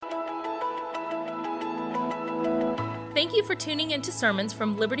Thank you for tuning into sermons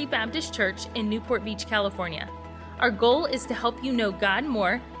from Liberty Baptist Church in Newport Beach, California. Our goal is to help you know God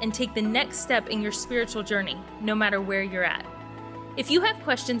more and take the next step in your spiritual journey, no matter where you're at. If you have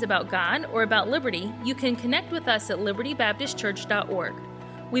questions about God or about Liberty, you can connect with us at libertybaptistchurch.org.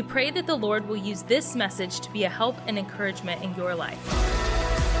 We pray that the Lord will use this message to be a help and encouragement in your life.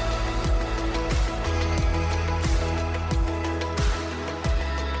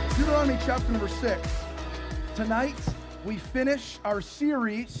 Deuteronomy chapter number 6. Tonight, we finish our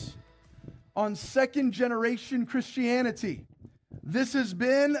series on second generation Christianity. This has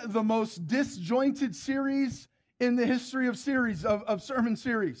been the most disjointed series in the history of sermon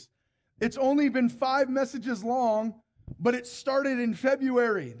series. It's only been 5 messages long, but it started in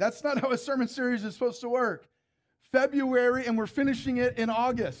February. That's not how a sermon series is supposed to work. February, and we're finishing it in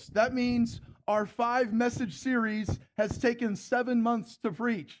August. That means our 5-message series has taken 7 months to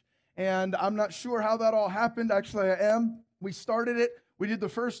preach. And I'm not sure how that all happened. Actually, I am. We started it. We did the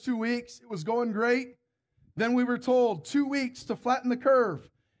first 2 weeks. It was going great. Then we were told 2 weeks to flatten the curve.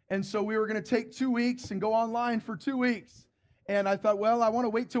 And so we were going to take 2 weeks and go online for 2 weeks. And I thought, well, I want to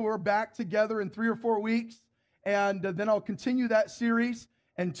wait till we're back together in 3 or 4 weeks. And then I'll continue that series.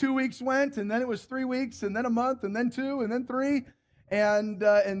 And 2 weeks went, and then it was 3 weeks, and then a month, and then 2, and then 3. And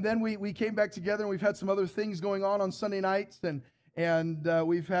then we came back together, and we've had some other things going on Sunday nights. And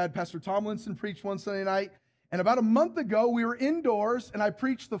we've had Pastor Tomlinson preach one Sunday night. And about a month ago, we were indoors, and I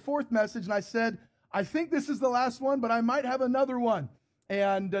preached the 4th message, and I said, I think this is the last one, but I might have another one.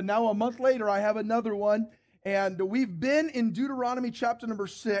 And now a month later, I have another one. And we've been in Deuteronomy chapter number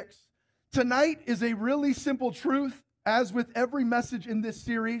 6. Tonight is a really simple truth. As with every message in this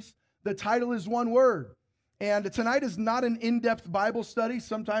series, the title is one word. And tonight is not an in-depth Bible study.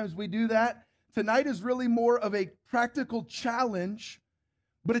 Sometimes we do that. Tonight is really more of a practical challenge,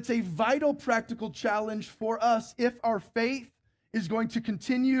 but it's a vital practical challenge for us if our faith is going to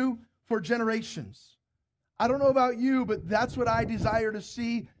continue for generations. I don't know about you, but that's what I desire to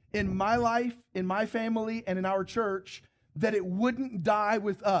see in my life, in my family, and in our church, that it wouldn't die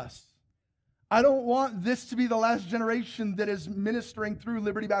with us. I don't want this to be the last generation that is ministering through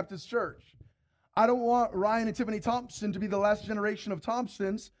Liberty Baptist Church. I don't want Ryan and Tiffany Thompson to be the last generation of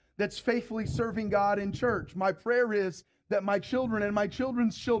Thompsons that's faithfully serving God in church. My prayer is that my children and my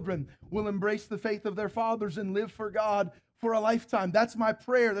children's children will embrace the faith of their fathers and live for God for a lifetime. That's my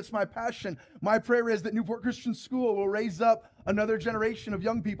prayer. That's my passion. My prayer is that Newport Christian School will raise up another generation of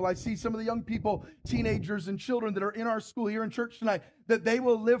young people. I see some of the young people, teenagers and children that are in our school here in church tonight, that they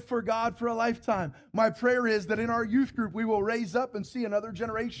will live for God for a lifetime. My prayer is that in our youth group, we will raise up and see another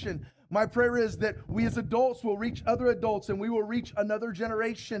generation. My prayer is that we as adults will reach other adults and we will reach another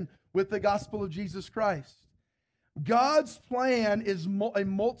generation with the gospel of Jesus Christ. God's plan is a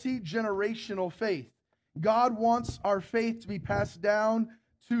multi-generational faith. God wants our faith to be passed down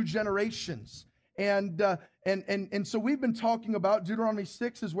to generations. And so we've been talking about Deuteronomy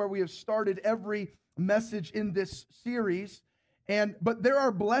 6 is where we have started every message in this series. But there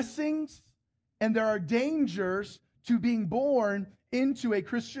are blessings and there are dangers to being born into a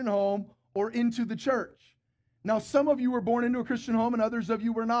Christian home or into the church. Now, some of you were born into a Christian home and others of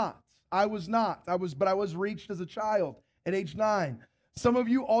you were not. I was not. But I was reached as a child at age 9. Some of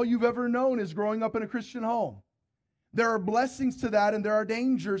you, all you've ever known is growing up in a Christian home. There are blessings to that, and there are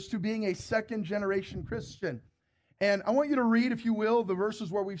dangers to being a second-generation Christian. And I want you to read, if you will, the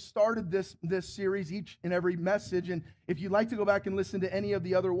verses where we've started this series, each and every message. And if you'd like to go back and listen to any of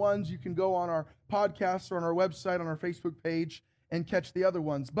the other ones, you can go on our podcast or on our website, on our Facebook page, and catch the other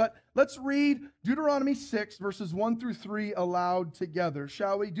ones. But let's read Deuteronomy 6, verses 1 through 3 aloud together,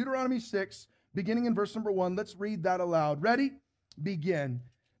 shall we? Deuteronomy 6, beginning in verse number 1. Let's read that aloud. Ready? Begin.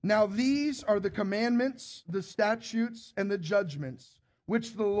 Now these are the commandments, the statutes, and the judgments,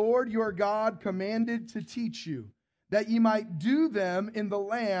 which the Lord your God commanded to teach you, that ye might do them in the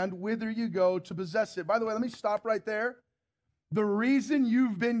land whither you go to possess it. By the way, let me stop right there. The reason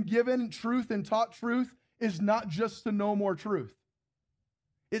you've been given truth and taught truth is not just to know more truth.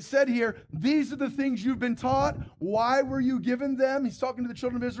 It said here, these are the things you've been taught. Why were you given them? He's talking to the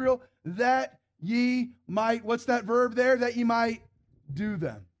children of Israel, that ye might, what's that verb there? That ye might do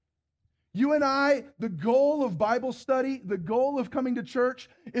them. You and I, the goal of Bible study, the goal of coming to church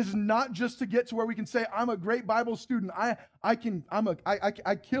is not just to get to where we can say, I'm a great Bible student. I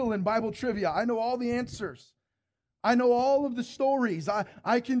kill in Bible trivia. I know all the answers. I know all of the stories.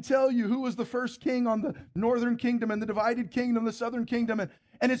 I can tell you who was the first king on the northern kingdom and the divided kingdom, the southern kingdom.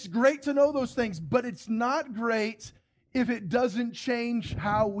 And it's great to know those things, but it's not great if it doesn't change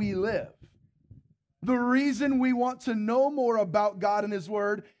how we live. The reason we want to know more about God and His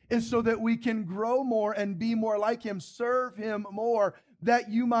Word is so that we can grow more and be more like him, serve him more, that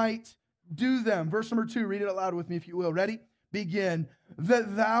you might do them. Verse number 2, read it aloud with me if you will. Ready? Begin.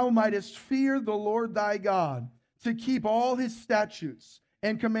 That thou mightest fear the Lord thy God, to keep all his statutes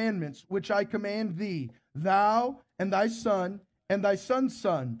and commandments, which I command thee, thou and thy son and thy son's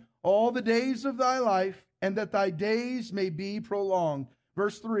son, all the days of thy life, and that thy days may be prolonged.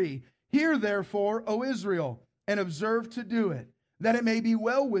 Verse 3, hear therefore, O Israel, and observe to do it, that it may be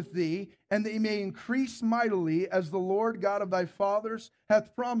well with thee, and that he may increase mightily, as the Lord God of thy fathers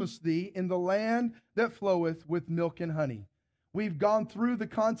hath promised thee, in the land that floweth with milk and honey. We've gone through the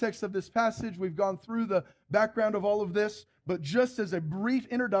context of this passage. We've gone through the background of all of this. But just as a brief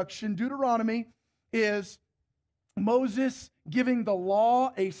introduction, Deuteronomy is Moses giving the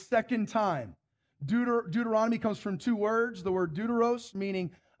law a second time. Deuteronomy comes from two words. The word deuteros,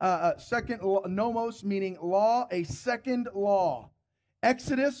 meaning second, nomos, meaning law, a second law.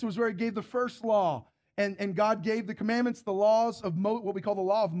 Exodus was where he gave the first law. And God gave the commandments, the laws of what we call the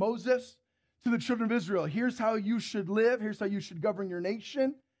law of Moses, to the children of Israel. Here's how you should live. Here's how you should govern your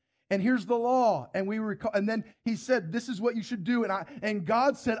nation. And here's the law. And then he said, this is what you should do. And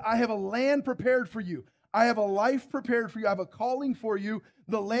God said, I have a land prepared for you. I have a life prepared for you. I have a calling for you,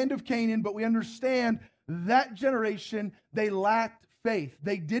 the land of Canaan. But we understand that generation, they lacked faith.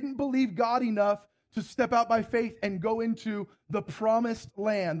 They didn't believe God enough to step out by faith and go into the promised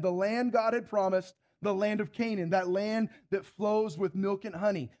land, the land God had promised, the land of Canaan, that land that flows with milk and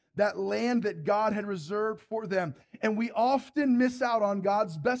honey, that land that God had reserved for them. And we often miss out on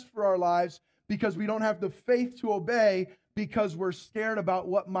God's best for our lives because we don't have the faith to obey, because we're scared about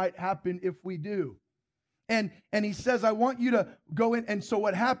what might happen if we do. And he says, I want you to go in. And so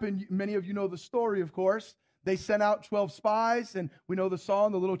what happened, many of you know the story, of course. They sent out 12 spies, and we know the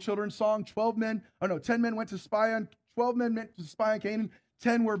song, the little children's song. 10 men went to spy on, 12 men went to spy on Canaan.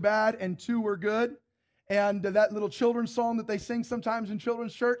 10 were bad and 2 were good. And that little children's song that they sing sometimes in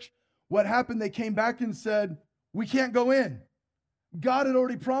children's church, what happened? They came back and said, we can't go in. God had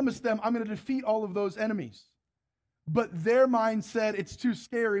already promised them, I'm going to defeat all of those enemies. But their mind said, it's too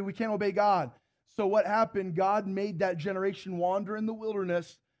scary. We can't obey God. So what happened? God made that generation wander in the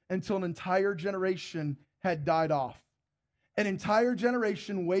wilderness until an entire generation had died off. An entire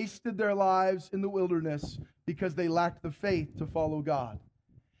generation wasted their lives in the wilderness because they lacked the faith to follow God.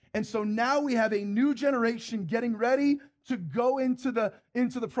 And so now we have a new generation getting ready to go into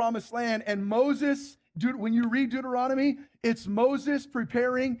the promised land. And Moses, when you read Deuteronomy, it's Moses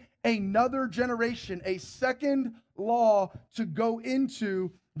preparing another generation, a second law to go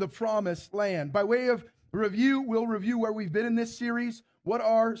into the promised land. By way of review, we'll review where we've been in this series. What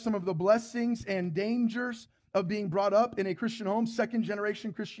are some of the blessings and dangers of being brought up in a Christian home, second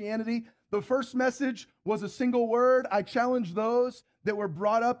generation Christianity? The first message was a single word. I challenge those that were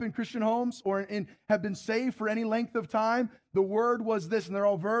brought up in Christian homes or have been saved for any length of time. The word was this, and they're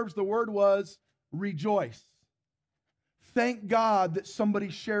all verbs. The word was rejoice. Thank God that somebody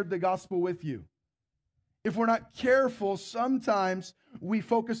shared the gospel with you. If we're not careful, sometimes we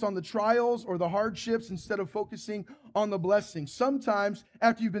focus on the trials or the hardships instead of focusing on the blessings. Sometimes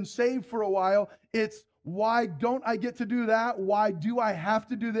after you've been saved for a while, it's why don't I get to do that? Why do I have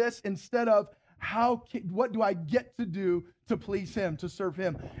to do this? Instead of what do I get to do to please him, to serve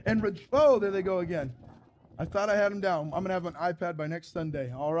him? And there they go again. I thought I had him down. I'm going to have an iPad by next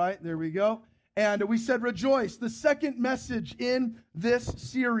Sunday. All right, there we go. And we said rejoice. The second message in this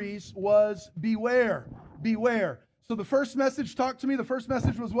series was beware. Beware. So the first message, talk to me. The first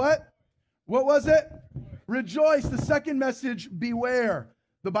message was what? What was it? Rejoice. The second message, beware.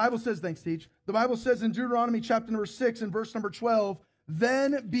 The Bible says, thanks, Teach. The Bible says in Deuteronomy chapter number 6 and verse number 12,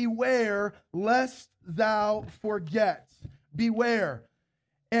 then beware lest thou forget. Beware.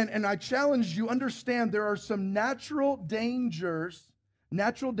 And I challenge you, understand there are some natural dangers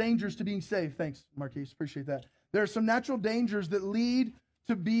to being saved. Thanks, Marquise. Appreciate that. There are some natural dangers that lead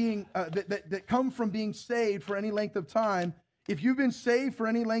to being, that come from being saved for any length of time. If you've been saved for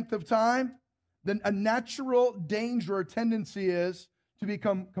any length of time, then a natural danger or tendency is to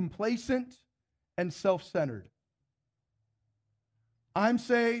become complacent and self-centered. I'm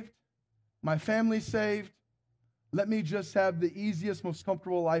saved. My family's saved. Let me just have the easiest, most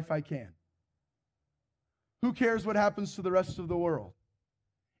comfortable life I can. Who cares what happens to the rest of the world?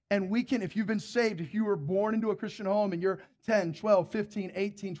 And we can, if you've been saved, if you were born into a Christian home and you're 10, 12, 15,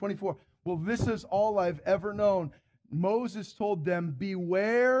 18, 24, well, this is all I've ever known. Moses told them,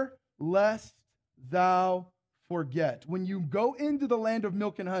 beware lest thou forget. When you go into the land of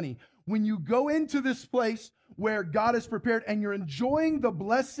milk and honey, when you go into this place where God has prepared and you're enjoying the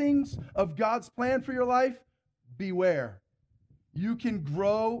blessings of God's plan for your life, beware. you can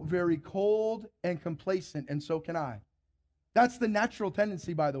grow very cold and complacent, and so can I. That's the natural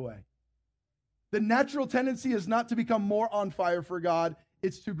tendency, by the way. The natural tendency is not to become more on fire for God,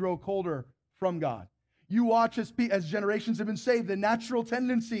 it's to grow colder from God. You watch as generations have been saved, the natural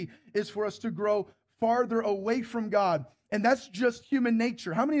tendency is for us to grow farther away from God. And that's just human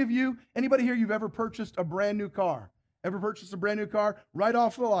nature. How many of you, anybody here, you've ever purchased a brand new car? Ever purchased a brand new car? Right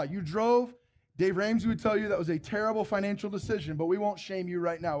off the lot. You drove. Dave Ramsey would tell you that was a terrible financial decision, but we won't shame you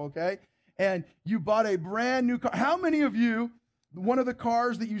right now, okay? And you bought a brand new car. How many of you, one of the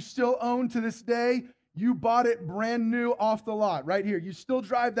cars that you still own to this day, you bought it brand new off the lot, right here. You still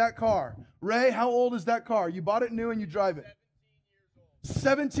drive that car. Ray, how old is that car? You bought it new and you drive it.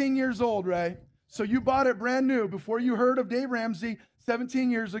 17 years old, Ray. So you bought it brand new before you heard of Dave Ramsey 17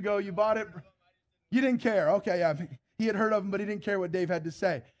 years ago. You bought it. You didn't care. Okay, yeah. He had heard of him, but he didn't care what Dave had to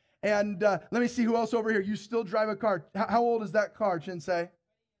say. And let me see who else over here. You still drive a car. How old is that car, Chinsei?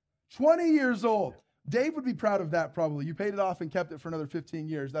 20 years old. Dave would be proud of that probably. You paid it off and kept it for another 15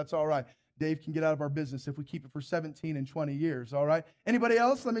 years. That's all right. Dave can get out of our business if we keep it for 17 and 20 years, all right? Anybody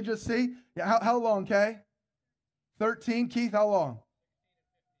else? Let me just see. Yeah, how long, Kay? 13. Keith, how long?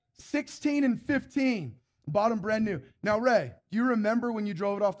 16 and 15. Bought them brand new. Now, Ray, do you remember when you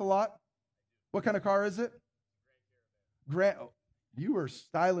drove it off the lot? What kind of car is it? You were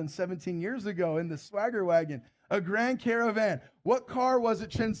styling 17 years ago in the Swagger wagon. A Grand Caravan. What car was it,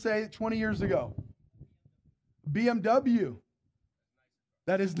 Chinsei, 20 years ago? BMW.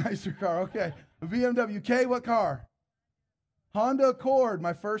 That is a nicer car. Okay. BMW. K, what car? Honda Accord.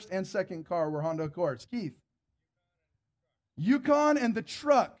 My first and second car were Honda Accords. Keith. Yukon and the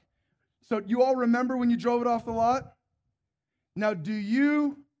truck. So you all remember when you drove it off the lot? Now, do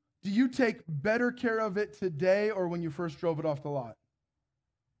you take better care of it today or when you first drove it off the lot?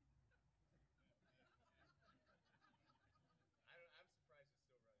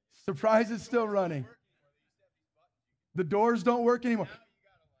 Surprise, it's still running. The doors don't work anymore.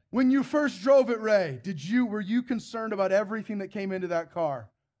 When you first drove it, Ray, were you concerned about everything that came into that car?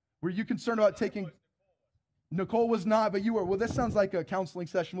 Were you concerned about taking... Nicole was not, but you were. Well, this sounds like a counseling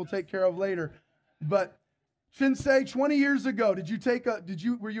session we'll take care of later. But Shinsei, 20 years ago,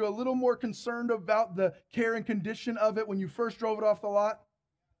 were you a little more concerned about the care and condition of it when you first drove it off the lot?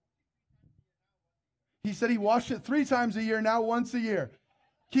 He said he washed it 3 times a year, now once a year.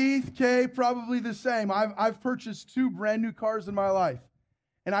 Keith, Kay, probably the same. I've purchased 2 brand new cars in my life.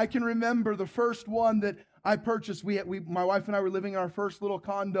 And I can remember the first one that I purchased. My wife and I were living in our first little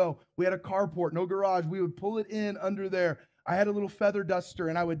condo. We had a carport, no garage. We would pull it in under there. I had a little feather duster,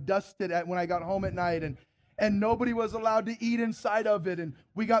 and I would dust it when I got home at night. And nobody was allowed to eat inside of it. And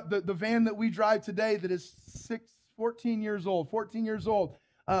we got the van that we drive today that is 14 years old.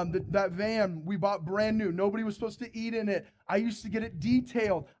 That van we bought brand new. Nobody was supposed to eat in it. I used to get it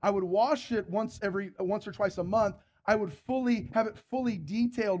detailed. I would wash it once or twice a month. I would have it fully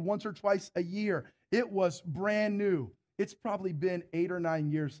detailed once or twice a year. It was brand new. It's probably been 8 or 9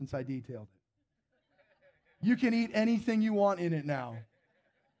 years since I detailed it. You can eat anything you want in it now.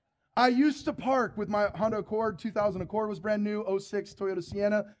 I used to park with my Honda Accord. 2000 Accord was brand new. 06 Toyota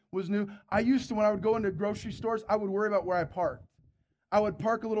Sienna was new. When I would go into grocery stores, I would worry about where I parked. I would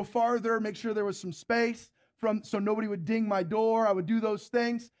park a little farther, make sure there was some space so nobody would ding my door. I would do those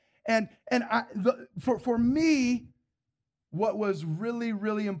things. For me, what was really,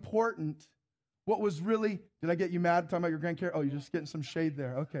 really important, did I get you mad talking about your grandkids? Oh, you're just getting some shade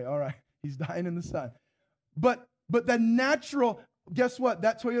there. Okay, all right. He's dying in the sun. But the natural, guess what?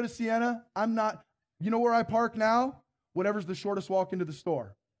 That Toyota Sienna, you know where I park now? Whatever's the shortest walk into the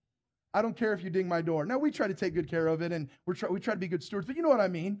store. I don't care if you ding my door. Now, we try to take good care of it, and we try to be good stewards, but you know what I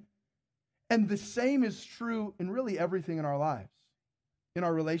mean. And the same is true in really everything in our lives. In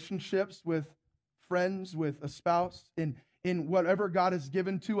our relationships with friends, with a spouse, in whatever God has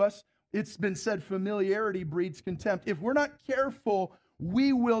given to us. It's been said, familiarity breeds contempt. If we're not careful,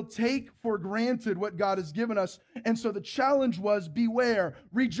 we will take for granted what God has given us. And so the challenge was beware,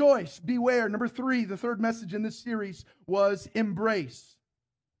 rejoice, beware. Number 3, the third message in this series was embrace.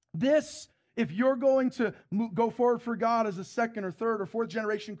 This, if you're going to go forward for God as a second or third or fourth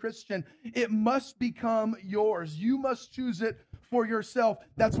generation Christian, it must become yours. You must choose it for yourself.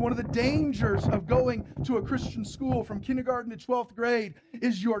 That's one of the dangers of going to a Christian school from kindergarten to 12th grade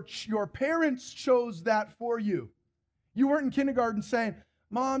is your parents chose that for you. You weren't in kindergarten saying,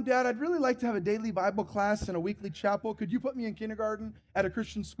 Mom, Dad, I'd really like to have a daily Bible class and a weekly chapel. Could you put me in kindergarten at a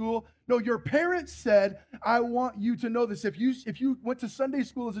Christian school? No, your parents said, I want you to know this. If you went to Sunday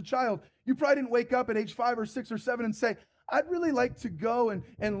school as a child, you probably didn't wake up at age 5 or 6 or 7 and say, I'd really like to go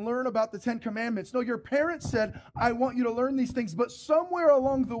and learn about the Ten Commandments. No, your parents said, I want you to learn these things. But somewhere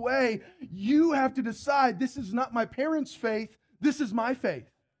along the way, you have to decide, this is not my parents' faith, this is my faith.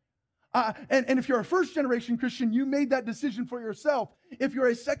 And if you're a first-generation Christian, you made that decision for yourself. If you're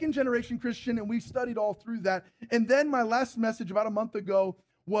a second-generation Christian, and we studied all through that. And then my last message about a month ago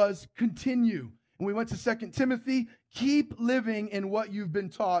was continue. And we went to 2 Timothy, keep living in what you've been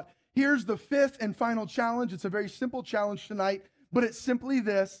taught. Here's the fifth and final challenge. It's a very simple challenge tonight, but it's simply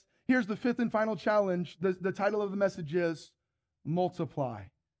this. Here's the fifth and final challenge. The title of the message is multiply.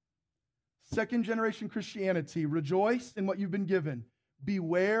 Second-generation Christianity, rejoice in what you've been given.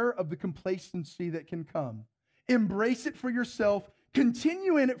 Beware of the complacency that can come. Embrace it for yourself.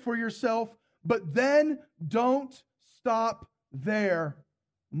 Continue in it for yourself, but then don't stop there.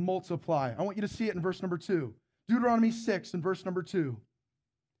 Multiply. I want you to see it in verse number 2. Deuteronomy 6 in verse number 2.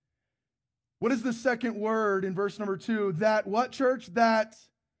 What is the second word in verse number 2? That what, church? That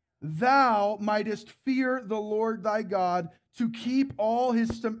thou mightest fear the Lord thy God, to keep all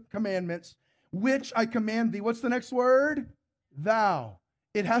his commandments, which I command thee. What's the next word? Thou.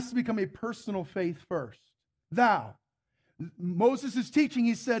 It has to become a personal faith first. Thou. Moses is teaching.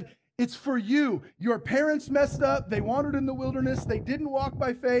 He said, it's for you. Your parents messed up. They wandered in the wilderness. They didn't walk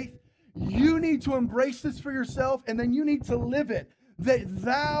by faith. You need to embrace this for yourself, and then you need to live it. That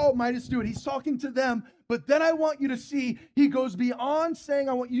thou mightest do it. He's talking to them, but then I want you to see, he goes beyond saying,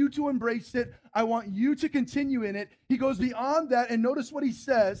 I want you to embrace it. I want you to continue in it. He goes beyond that, and notice what he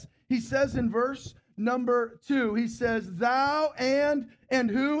says. He says in verse number 2, he says, thou and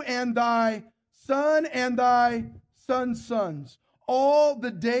who? And thy son and thy son's sons. All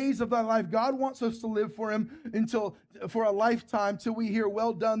the days of thy life. God wants us to live for him for a lifetime, till we hear,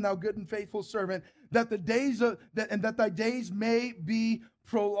 well done, thou good and faithful servant, that thy days may be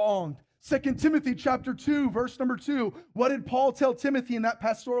prolonged. 2 Timothy chapter 2, verse number 2. What did Paul tell Timothy in that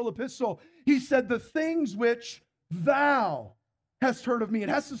pastoral epistle? He said, the things which thou hast heard of me. It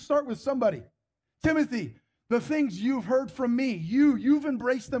has to start with somebody. Timothy, the things you've heard from me, you've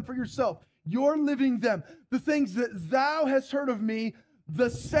embraced them for yourself. You're living them. The things that thou hast heard of me,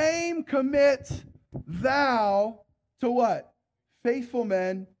 the same commit thou to what? Faithful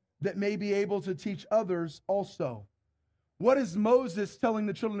men that may be able to teach others also. What is Moses telling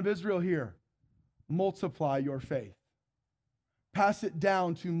the children of Israel here? Multiply your faith. Pass it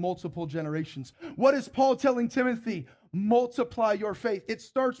down to multiple generations. What is Paul telling Timothy? Multiply your faith. It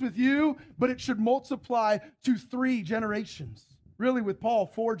starts with you, but it should multiply to 3 generations. Really, with Paul,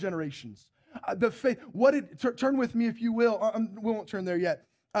 4 generations. The faith. Turn with me, if you will. We won't turn there yet.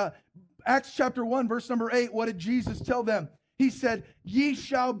 Acts chapter 1, verse number 8. What did Jesus tell them? He said, ye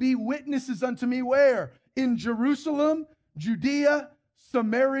shall be witnesses unto me where? In Jerusalem, Judea,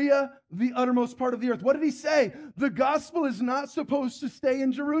 Samaria, the uttermost part of the earth. What did he say? The gospel is not supposed to stay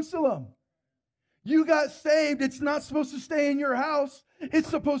in Jerusalem. You got saved. It's not supposed to stay in your house. It's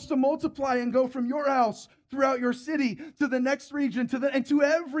supposed to multiply and go from your house throughout your city to the next region to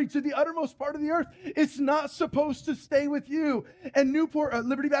the uttermost part of the earth. It's not supposed to stay with you. And Newport,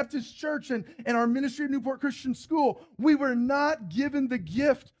 Liberty Baptist Church and our ministry of Newport Christian School, we were not given the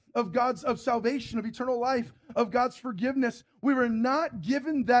gift of salvation, of eternal life, of God's forgiveness. We were not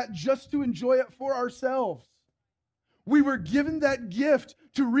given that just to enjoy it for ourselves. We were given that gift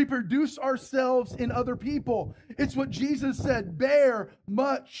to reproduce ourselves in other people. It's what Jesus said, bear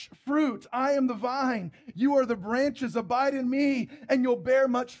much fruit. I am the vine. You are the branches. Abide in me, and you'll bear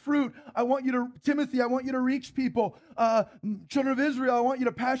much fruit. Timothy, I want you to reach people. Children of Israel, I want you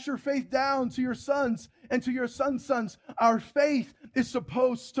to pass your faith down to your sons and to your sons' sons. Our faith is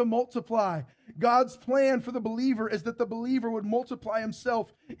supposed to multiply. God's plan for the believer is that the believer would multiply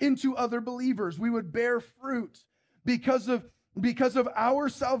himself into other believers. We would bear fruit. Because of our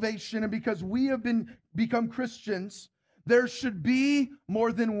salvation and because we have become Christians, there should be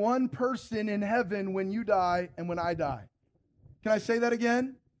more than one person in heaven when you die and when I die. Can I say that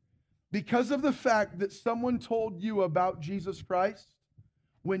again? Because of the fact that someone told you about Jesus Christ,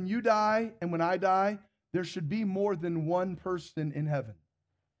 when you die and when I die, there should be more than one person in heaven.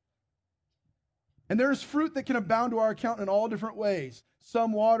 And there's fruit that can abound to our account in all different ways.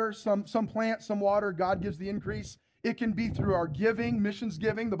 Some water, some plant, some water. God gives the increase. It can be through our giving, missions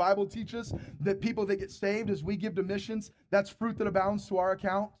giving. The Bible teaches that people that get saved as we give to missions, that's fruit that abounds to our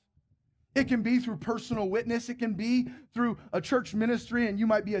account. It can be through personal witness. It can be through a church ministry, and you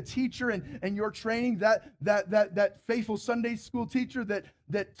might be a teacher and you're training that faithful Sunday school teacher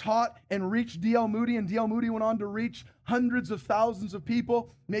that taught and reached D.L. Moody, and D.L. Moody went on to reach hundreds of thousands of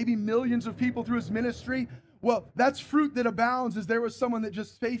people, maybe millions of people through his ministry. Well, that's fruit that abounds, as there was someone that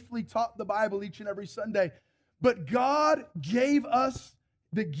just faithfully taught the Bible each and every Sunday. But God gave us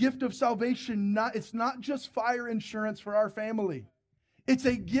the gift of salvation. It's not just fire insurance for our family. It's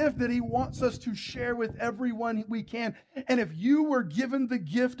a gift that he wants us to share with everyone we can. And if you were given the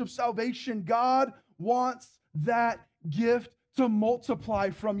gift of salvation, God wants that gift to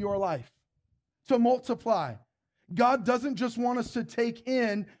multiply from your life. To multiply. God doesn't just want us to take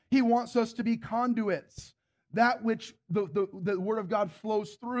in, he wants us to be conduits. That which the word of God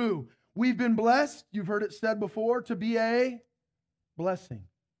flows through. We've been blessed, you've heard it said before, to be a blessing.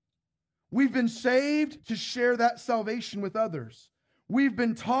 We've been saved to share that salvation with others. We've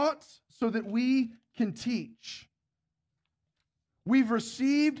been taught so that we can teach. We've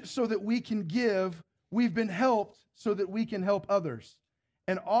received so that we can give. We've been helped so that we can help others.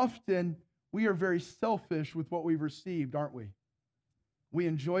 And often we are very selfish with what we've received, aren't we? We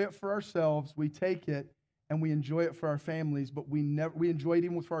enjoy it for ourselves, we take it, and we enjoy it for our families, but we enjoy it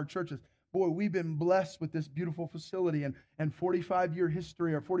even for our churches. Boy, we've been blessed with this beautiful facility and 45-year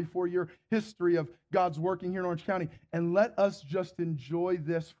history or 44-year history of God's working here in Orange County. And let us just enjoy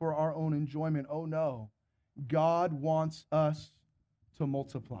this for our own enjoyment. Oh no, God wants us to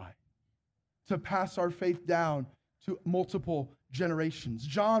multiply, to pass our faith down to multiple generations.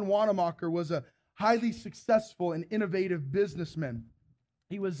 John Wanamaker was a highly successful and innovative businessman.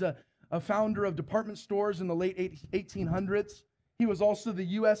 He was a founder of department stores in the late 1800s. He was also the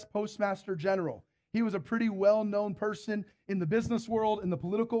U.S. Postmaster General. He was a pretty well-known person in the business world, in the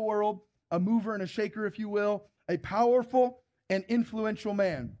political world, a mover and a shaker, if you will, a powerful and influential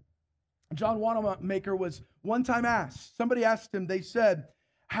man. John Wanamaker was one time asked, somebody asked him, they said,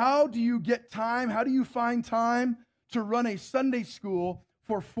 how do you get time, how do you find time to run a Sunday school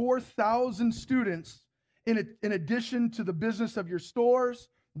for 4,000 students in addition to the business of your stores,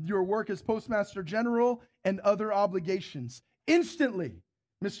 your work as Postmaster General, and other obligations? Instantly,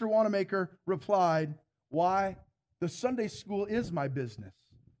 Mr. Wanamaker replied, why? The Sunday school is my business.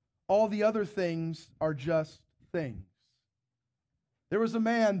 All the other things are just things. There was a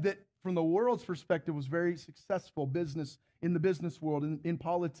man that, from the world's perspective, was very successful in the business world, in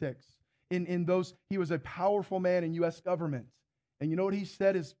politics, he was a powerful man in U.S. government. And you know what he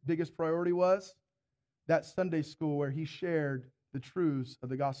said his biggest priority was? That Sunday school where he shared the truths of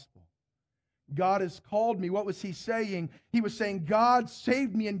the gospel. God has called me. What was he saying? He was saying, God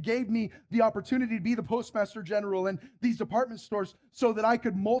saved me and gave me the opportunity to be the Postmaster General in these department stores so that I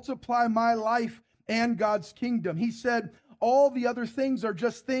could multiply my life and God's kingdom. He said, all the other things are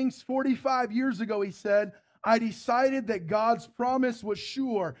just things. 45 years ago, he said, I decided that God's promise was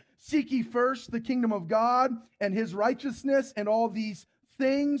sure. Seek ye first the kingdom of God and his righteousness, and all these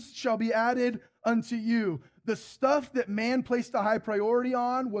things shall be added unto you. The stuff that man placed a high priority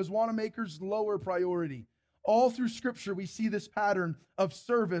on was Wanamaker's lower priority. All through Scripture, we see this pattern of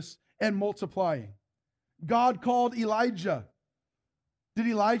service and multiplying. God called Elijah. Did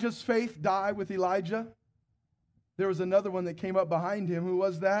Elijah's faith die with Elijah? There was another one that came up behind him. Who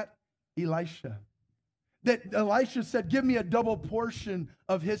was that? Elisha. That Elisha said, give me a double portion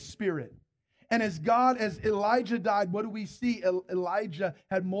of his spirit. And as Elijah died, what do we see? Elijah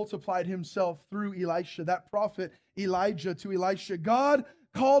had multiplied himself through Elisha, that prophet Elijah to Elisha. God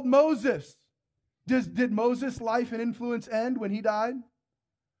called Moses. Did Moses' life and influence end when he died?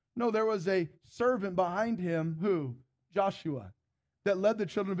 No, there was a servant behind him, who? Joshua, that led the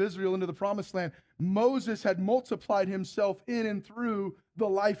children of Israel into the promised land. Moses had multiplied himself in and through the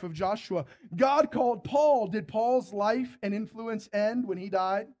life of Joshua. God called Paul. Did Paul's life and influence end when he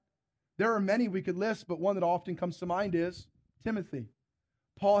died? There are many we could list, but one that often comes to mind is Timothy.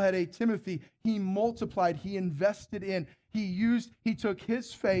 Paul had a Timothy. He multiplied, he invested in, he took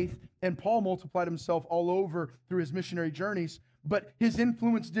his faith, and Paul multiplied himself all over through his missionary journeys, but his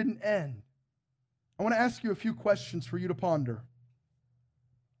influence didn't end. I want to ask you a few questions for you to ponder.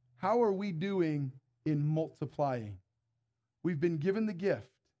 How are we doing in multiplying? We've been given the gift.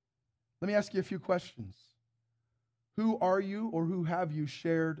 Let me ask you a few questions. Who are you, or who have you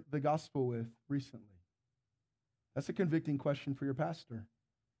shared the gospel with recently? That's a convicting question for your pastor.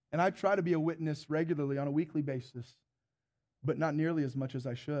 And I try to be a witness regularly on a weekly basis, but not nearly as much as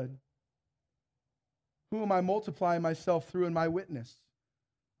I should. Who am I multiplying myself through in my witness?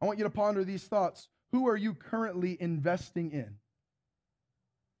 I want you to ponder these thoughts. Who are you currently investing in?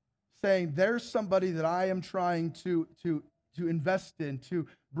 Saying, there's somebody that I am trying to invest in, to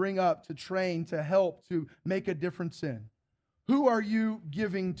bring up, to train, to help, to make a difference in. Who are you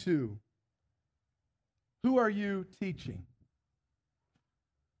giving to? Who are you teaching?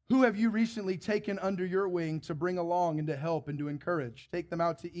 Who have you recently taken under your wing to bring along and to help and to encourage? Take them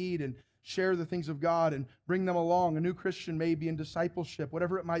out to eat and share the things of God and bring them along. A new Christian maybe in discipleship,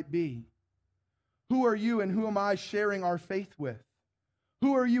 whatever it might be. Who are you and who am I sharing our faith with?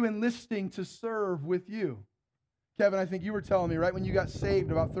 Who are you enlisting to serve with you? Kevin, I think you were telling me, right, when you got saved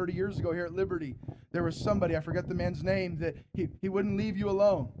about 30 years ago here at Liberty, there was somebody, I forget the man's name, that he wouldn't leave you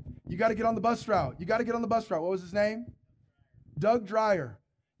alone. You got to get on the bus route. You got to get on the bus route. What was his name? Doug Dreyer.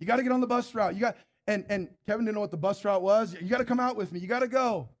 You got to get on the bus route. And Kevin didn't know what the bus route was. You got to come out with me. You got to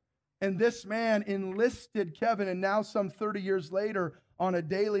go. And this man enlisted Kevin, and now some 30 years later, on a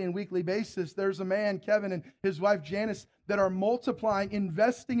daily and weekly basis, there's a man, Kevin, and his wife, Janice, that are multiplying,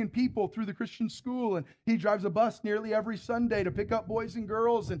 investing in people through the Christian school. And he drives a bus nearly every Sunday to pick up boys and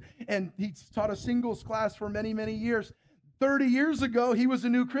girls. And he's taught a singles class for many, many years. 30 years ago, he was a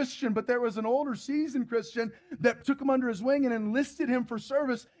new Christian, but there was an older, seasoned Christian that took him under his wing and enlisted him for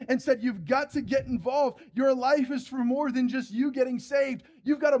service and said, you've got to get involved. Your life is for more than just you getting saved.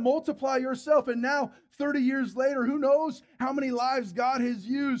 You've got to multiply yourself. And now, 30 years later, who knows how many lives God has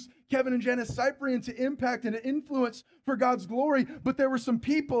used Kevin and Janice Cyprian to impact and to influence for God's glory. But there were some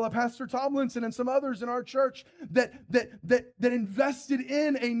people, Pastor Tomlinson and some others in our church that invested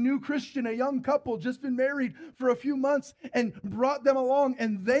in a new Christian, a young couple just been married for a few months, and brought them along,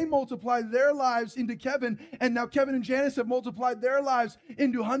 and they multiplied their lives into Kevin. And now Kevin and Janice have multiplied their lives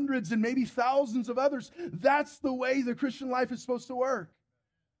into hundreds and maybe thousands of others. That's the way the Christian life is supposed to work.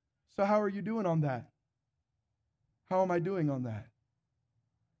 So how are you doing on that? How am I doing on that?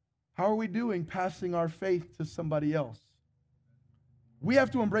 How are we doing passing our faith to somebody else? We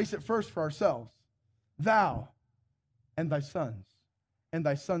have to embrace it first for ourselves. Thou and thy sons and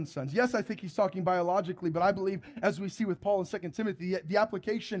thy sons' sons. Yes, I think he's talking biologically, but I believe, as we see with Paul in 2 Timothy, the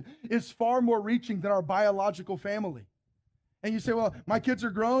application is far more reaching than our biological family. And you say, well, my kids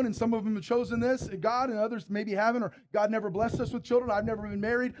are grown and some of them have chosen this, God, and others maybe haven't, or God never blessed us with children. I've never been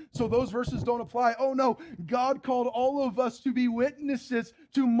married, so those verses don't apply. Oh no, God called all of us to be witnesses,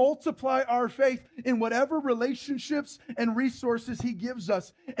 to multiply our faith in whatever relationships and resources he gives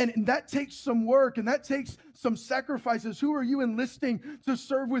us. And that takes some work, and that takes some sacrifices. Who are you enlisting to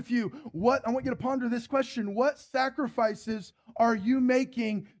serve with you? I want you to ponder this question. What sacrifices are you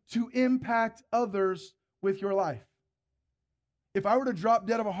making to impact others with your life? If I were to drop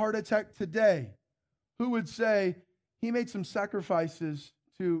dead of a heart attack today, who would say, he made some sacrifices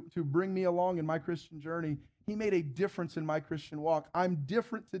to bring me along in my Christian journey? He made a difference in my Christian walk. I'm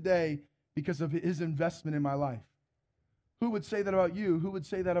different today because of his investment in my life. Who would say that about you? Who would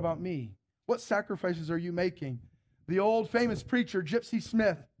say that about me? What sacrifices are you making? The old famous preacher, Gypsy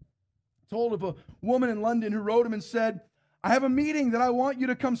Smith, told of a woman in London who wrote him and said, I have a meeting that I want you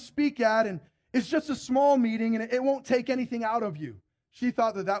to come speak at, and it's just a small meeting, and it won't take anything out of you. She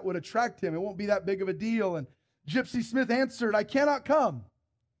thought that would attract him. It won't be that big of a deal. And Gypsy Smith answered, I cannot come.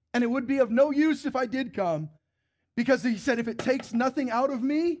 And it would be of no use if I did come, because he said, if it takes nothing out of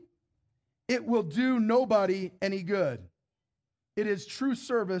me, it will do nobody any good. It is true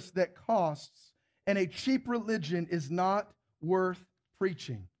service that costs, and a cheap religion is not worth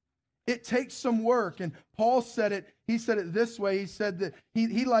preaching. It takes some work. And Paul said it, he said it this way. He said that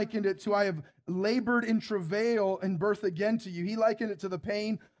he likened it to, I have labored in travail and birth again to you. He likened it to the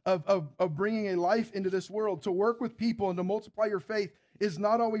pain of bringing a life into this world. To work with people and to multiply your faith is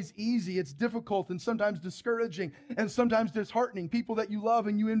not always easy. It's difficult and sometimes discouraging and sometimes disheartening. People that you love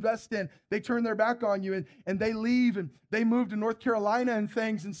and you invest in, they turn their back on you and they leave and they move to North Carolina and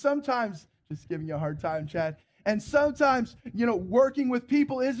things. And sometimes, just giving you a hard time, Chad. And sometimes, working with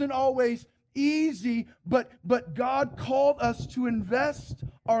people isn't always easy, but God called us to invest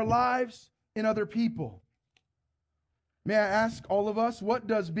our lives in other people. May I ask all of us, what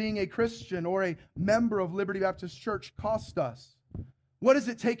does being a Christian or a member of Liberty Baptist Church cost us? What is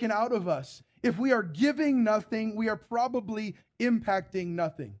it taken out of us? If we are giving nothing, we are probably impacting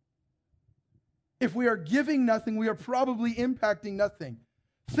nothing. If we are giving nothing, we are probably impacting nothing.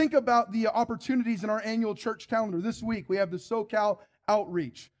 Think about the opportunities in our annual church calendar. This week, we have the SoCal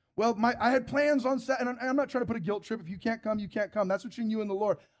Outreach. Well, I had plans on Saturday, and I'm not trying to put a guilt trip. If you can't come, you can't come. That's between you and the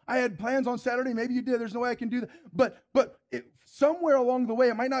Lord. I had plans on Saturday. Maybe you did. There's no way I can do that. But somewhere along the way,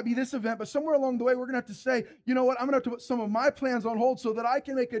 it might not be this event, but somewhere along the way, we're going to have to say, you know what? I'm going to have to put some of my plans on hold so that I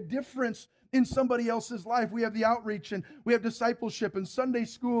can make a difference in somebody else's life. We have the outreach, and we have discipleship, and Sunday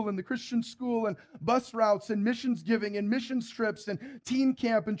school, and the Christian school, and bus routes, and missions giving, and mission trips, and teen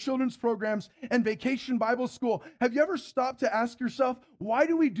camp, and children's programs, and vacation Bible school. Have you ever stopped to ask yourself, why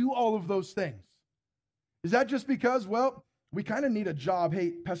do we do all of those things? Is that just because, well, we kind of need a job?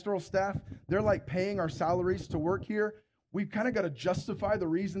 Hey, pastoral staff, they're like paying our salaries to work here. We've kind of got to justify the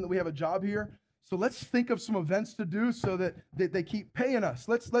reason that we have a job here. So let's think of some events to do so that they keep paying us.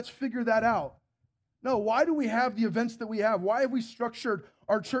 Let's figure that out. No, why do we have the events that we have? Why have we structured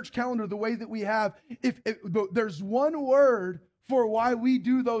our church calendar the way that we have, if there's one word for why we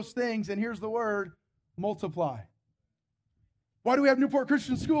do those things, and here's the word: multiply. Why do we have Newport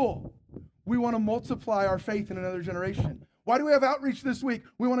Christian School? We want to multiply our faith in another generation. Why do we have outreach this week?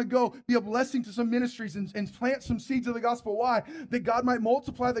 We want to go be a blessing to some ministries and plant some seeds of the gospel. Why? That God might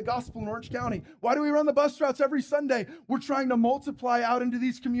multiply the gospel in Orange County. Why do we run the bus routes every Sunday? We're trying to multiply out into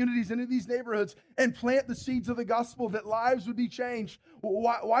these communities, into these neighborhoods, and plant the seeds of the gospel that lives would be changed.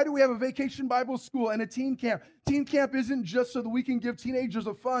 Why do we have a vacation Bible school and a teen camp? Teen camp isn't just so that we can give teenagers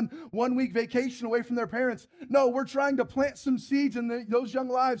a fun 1-week vacation away from their parents. No, we're trying to plant some seeds in those young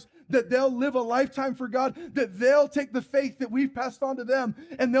lives, that they'll live a lifetime for God, that they'll take the faith that we've passed on to them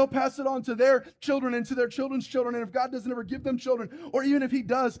and they'll pass it on to their children and to their children's children. And if God doesn't ever give them children, or even if he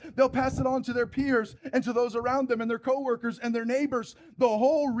does, they'll pass it on to their peers and to those around them and their coworkers and their neighbors. The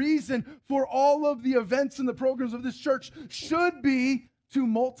whole reason for all of the events and the programs of this church should be to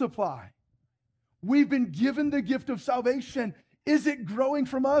multiply. We've been given the gift of salvation. Is it growing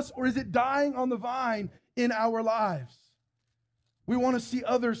from us, or is it dying on the vine in our lives? We want to see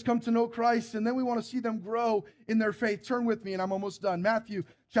others come to know Christ, and then we want to see them grow in their faith. Turn with me, and I'm almost done. Matthew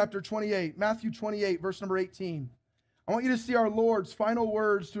chapter 28. Matthew 28, verse number 18. I want you to see our Lord's final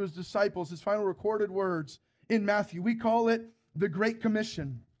words to his disciples, his final recorded words in Matthew. We call it the Great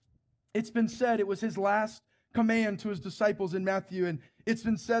Commission. It's been said it was his last command to his disciples in Matthew, and it's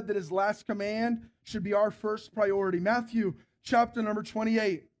been said that his last command should be our first priority. Matthew chapter number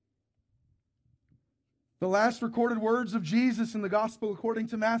 28. The last recorded words of Jesus in the gospel according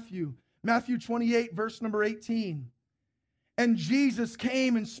to Matthew. Matthew 28, verse number 18. And Jesus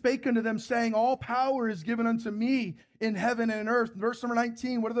came and spake unto them, saying, all power is given unto me in heaven and in earth. Verse number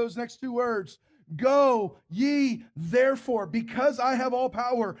 19, what are those next two words? Go ye therefore, because I have all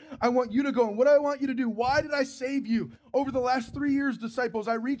power, I want you to go. And what do I want you to do? Why did I save you? Over the last 3 years, disciples,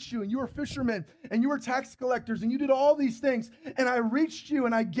 I reached you, and you were fishermen, and you were tax collectors, and you did all these things. And I reached you,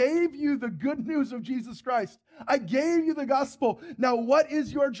 and I gave you the good news of Jesus Christ. I gave you the gospel. Now, what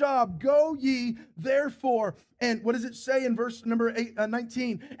is your job? Go ye therefore. And what does it say in verse number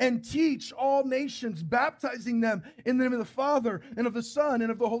 19? And teach all nations, baptizing them in the name of the Father and of the Son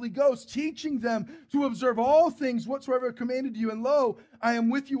and of the Holy Ghost, teaching them to observe all things whatsoever I commanded you. And lo, I am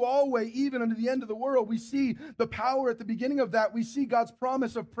with you always, even unto the end of the world. We see the power at the beginning of that. We see God's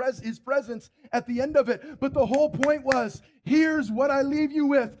promise of his presence at the end of it. But the whole point was, here's what I leave you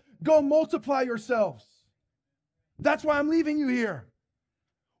with. Go multiply yourselves. That's why I'm leaving you here.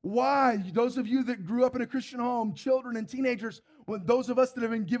 Why? Those of you that grew up in a Christian home, children and teenagers, those of us that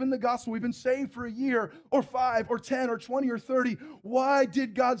have been given the gospel, we've been saved for a year or 5 or 10 or 20 or 30. Why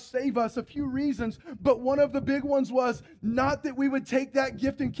did God save us? A few reasons, but one of the big ones was not that we would take that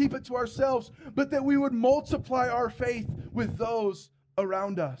gift and keep it to ourselves, but that we would multiply our faith with those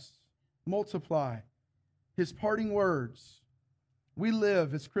around us. Multiply. His parting words. We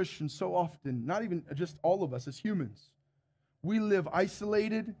live as Christians so often, not even just all of us as humans, we live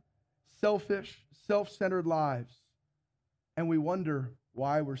isolated, selfish, self-centered lives, and we wonder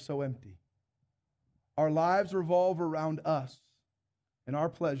why we're so empty. Our lives revolve around us and our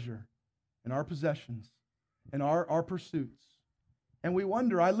pleasure and our possessions and our pursuits. And we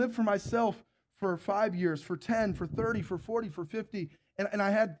wonder, I lived for myself for 5 years, for 10, for 30, for 40, for 50, and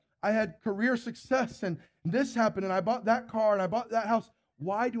I had career success, and this happened, and I bought that car, and I bought that house.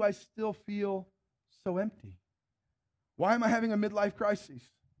 Why do I still feel so empty? Why am I having a midlife crisis?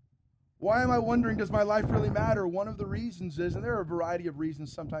 Why am I wondering, does my life really matter? One of the reasons is, and there are a variety of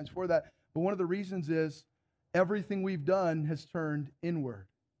reasons sometimes for that, but one of the reasons is everything we've done has turned inward.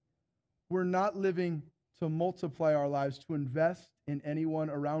 We're not living to multiply our lives, to invest in anyone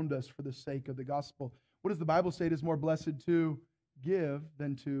around us for the sake of the gospel. What does the Bible say? It is more blessed to give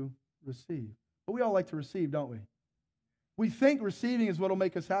than to receive. But we all like to receive, don't we? We think receiving is what will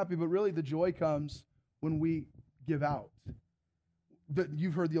make us happy, but really the joy comes when we give out.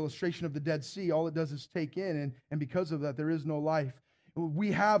 You've heard the illustration of the Dead Sea. All it does is take in, and because of that, there is no life.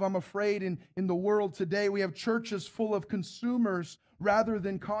 We have, I'm afraid, in the world today, we have churches full of consumers rather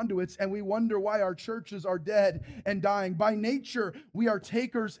than conduits, and we wonder why our churches are dead and dying. By nature, we are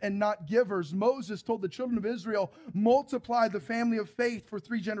takers and not givers. Moses told the children of Israel, multiply the family of faith for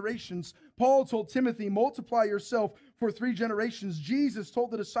 3 generations. Paul told Timothy, multiply yourself for 3 generations. Jesus told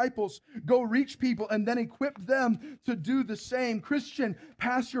the disciples, go reach people, and then equip them to do the same. Christian,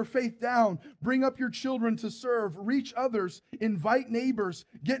 pass your faith down. Bring up your children to serve. Reach others. Invite neighbors.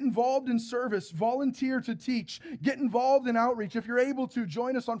 Get involved in service. Volunteer to teach. Get involved in outreach. If you're able to,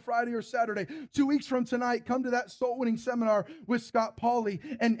 join us on Friday or Saturday. 2 weeks from tonight, come to that soul winning seminar with Scott Pauley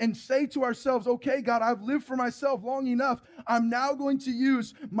and say to ourselves, okay, God, I've lived for myself long enough. I'm now going to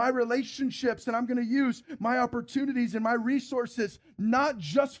use my relationships and I'm going to use my opportunities and my resources, not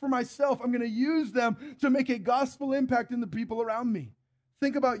just for myself. I'm going to use them to make a gospel impact in the people around me.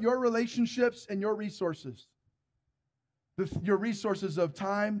 Think about your relationships and your resources. Your resources of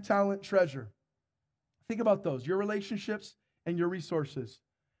time, talent, treasure. Think about those, your relationships and your resources.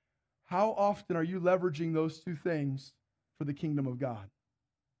 How often are you leveraging those two things for the kingdom of God?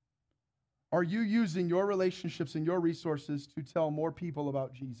 Are you using your relationships and your resources to tell more people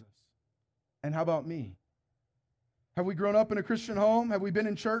about Jesus? And how about me? Have we grown up in a Christian home? Have we been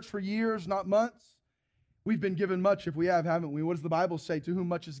in church for years, not months? We've been given much if we have, haven't we? What does the Bible say? To whom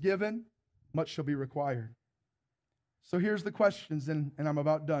much is given, much shall be required. So here's the questions, and I'm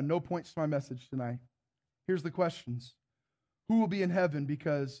about done. No points to my message tonight. Here's the questions. Who will be in heaven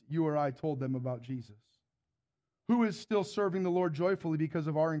because you or I told them about Jesus? Who is still serving the Lord joyfully because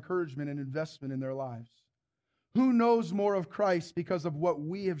of our encouragement and investment in their lives? Who knows more of Christ because of what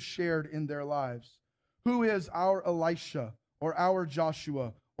we have shared in their lives? Who is our Elisha or our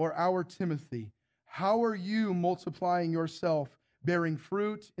Joshua or our Timothy? How are you multiplying yourself, bearing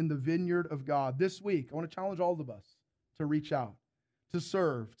fruit in the vineyard of God? This week, I want to challenge all of us to reach out, to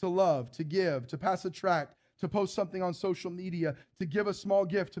serve, to love, to give, to pass a tract, to post something on social media, to give a small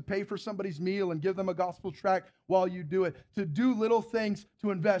gift, to pay for somebody's meal and give them a gospel tract while you do it, to do little things,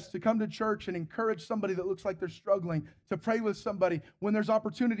 to invest, to come to church and encourage somebody that looks like they're struggling, to pray with somebody. When there's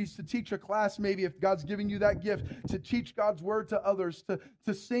opportunities to teach a class, maybe if God's giving you that gift, to teach God's word to others,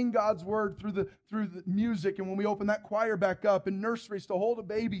 to sing God's word through the music, and when we open that choir back up, in nurseries, to hold a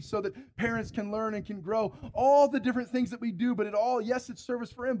baby so that parents can learn and can grow. All the different things that we do, but it all, yes, it's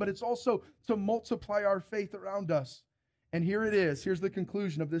service for Him, but it's also to multiply our faith around us. And here it is. Here's the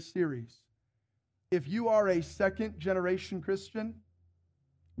conclusion of this series. If you are a second generation Christian,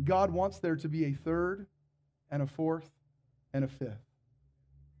 God wants there to be a third and a fourth and a fifth.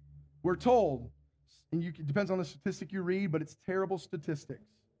 We're told, and it depends on the statistic you read, but it's terrible statistics,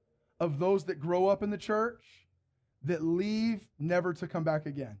 of those that grow up in the church that leave never to come back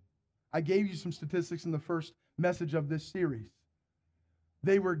again. I gave you some statistics in the first message of this series.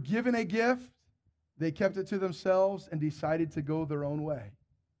 They were given a gift, they kept it to themselves and decided to go their own way.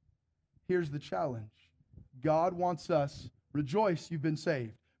 Here's the challenge. God wants us, rejoice, you've been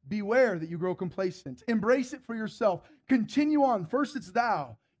saved. Beware that you grow complacent. Embrace it for yourself. Continue on. First it's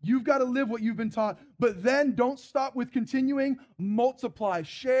thou. You've got to live what you've been taught. But then don't stop with continuing. Multiply.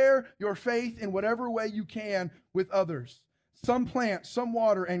 Share your faith in whatever way you can with others. Some plant, some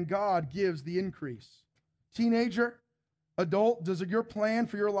water, and God gives the increase. Teenager, adult, does your plan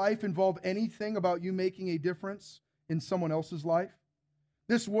for your life involve anything about you making a difference in someone else's life?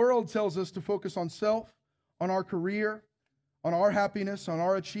 This world tells us to focus on self, on our career, on our happiness, on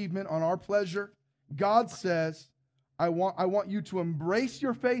our achievement, on our pleasure. God says, I want you to embrace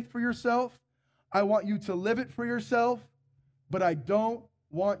your faith for yourself. I want you to live it for yourself, but I don't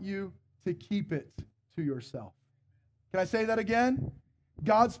want you to keep it to yourself. Can I say that again?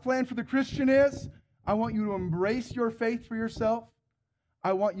 God's plan for the Christian is, I want you to embrace your faith for yourself.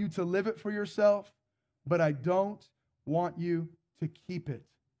 I want you to live it for yourself, but I don't want you to keep it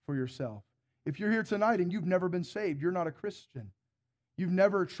for yourself. If you're here tonight and you've never been saved, you're not a Christian. You've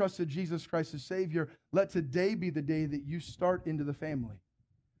never trusted Jesus Christ as Savior, let today be the day that you start into the family.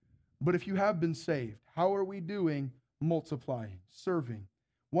 But if you have been saved, how are we doing multiplying, serving?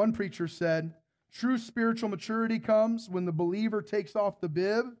 One preacher said, true spiritual maturity comes when the believer takes off the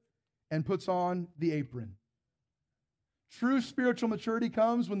bib and puts on the apron. True spiritual maturity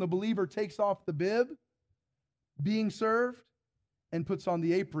comes when the believer takes off the bib, being served, and puts on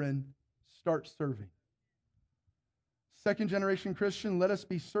the apron, starts serving. Second generation Christian, let us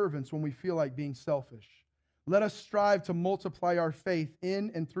be servants when we feel like being selfish. Let us strive to multiply our faith in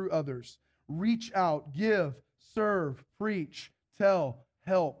and through others. Reach out, give, serve, preach, tell,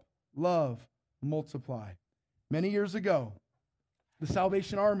 help, love, multiply. Many years ago, the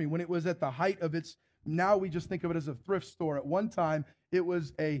Salvation Army, when it was at the height of its, now we just think of it as a thrift store. At one time, it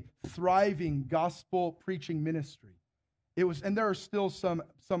was a thriving gospel preaching ministry. It was, and there are still some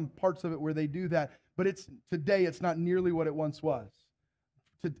parts of it where they do that, but today it's not nearly what it once was.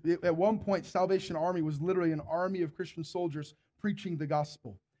 At one point, Salvation Army was literally an army of Christian soldiers preaching the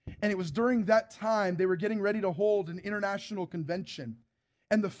gospel. And it was during that time they were getting ready to hold an international convention.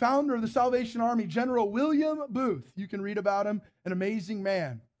 And the founder of the Salvation Army, General William Booth, you can read about him, an amazing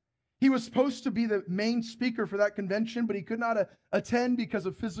man. He was supposed to be the main speaker for that convention, but he could not attend because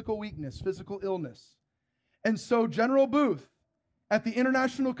of physical weakness, physical illness. And so General Booth, at the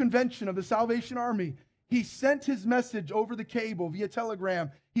International Convention of the Salvation Army, he sent his message over the cable via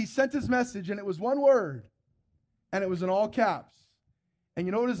telegram. He sent his message, and it was one word, and it was in all caps. And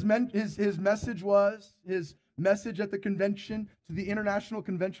you know what his message was? His message at the convention, to the International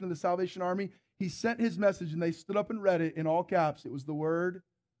Convention of the Salvation Army, he sent his message, and they stood up and read it in all caps. It was the word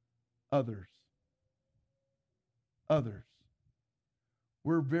others. Others.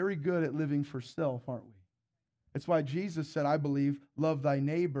 We're very good at living for self, aren't we? It's why Jesus said, I believe, love thy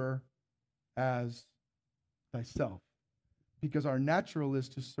neighbor as thyself. Because our natural is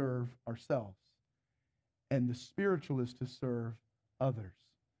to serve ourselves, and the spiritual is to serve others.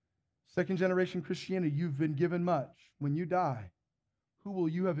 Second generation Christianity, you've been given much. When you die, who will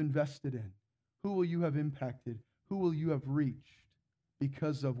you have invested in? Who will you have impacted? Who will you have reached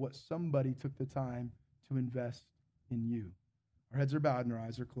because of what somebody took the time to invest in you? Our heads are bowed and our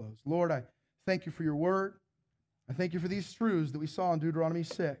eyes are closed. Lord, I thank you for your word. I thank you for these truths that we saw in Deuteronomy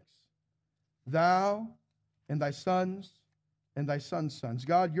 6. Thou and thy sons and thy sons' sons.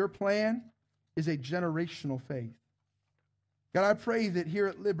 God, your plan is a generational faith. God, I pray that here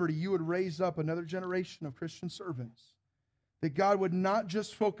at Liberty you would raise up another generation of Christian servants. That God would not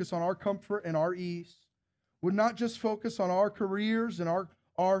just focus on our comfort and our ease, would not just focus on our careers and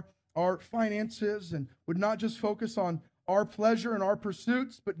our finances, and would not just focus on our pleasure and our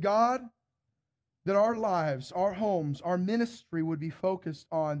pursuits, but God, that our lives, our homes, our ministry would be focused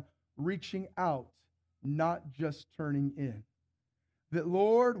on reaching out, not just turning in. That,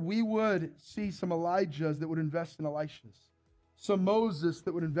 Lord, we would see some Elijahs that would invest in Elishas, some Moses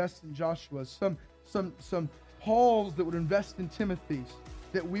that would invest in Joshua, some Pauls that would invest in Timothy's,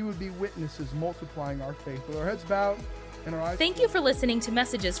 that we would be witnesses multiplying our faith. With our heads bowed and our eyes Thank you for listening to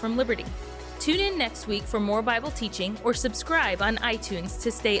Messages from Liberty. Tune in next week for more Bible teaching, or subscribe on iTunes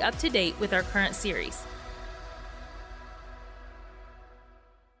to stay up to date with our current series.